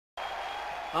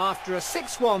After a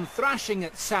 6-1 thrashing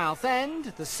at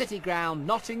Southend, the City ground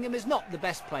Nottingham is not the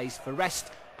best place for rest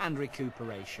and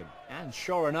recuperation. And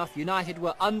sure enough, United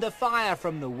were under fire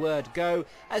from the word go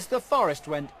as the Forest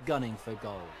went gunning for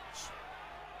goals.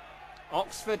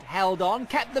 Oxford held on,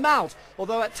 kept them out,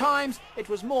 although at times it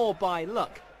was more by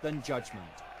luck than judgment.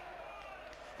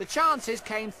 The chances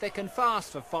came thick and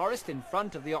fast for Forest in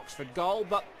front of the Oxford goal,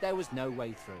 but there was no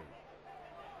way through.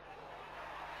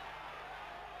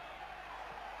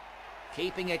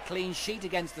 Keeping a clean sheet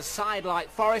against the side like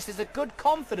Forest is a good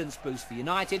confidence boost for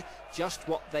United, just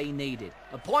what they needed.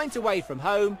 A point away from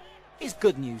home is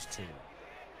good news too.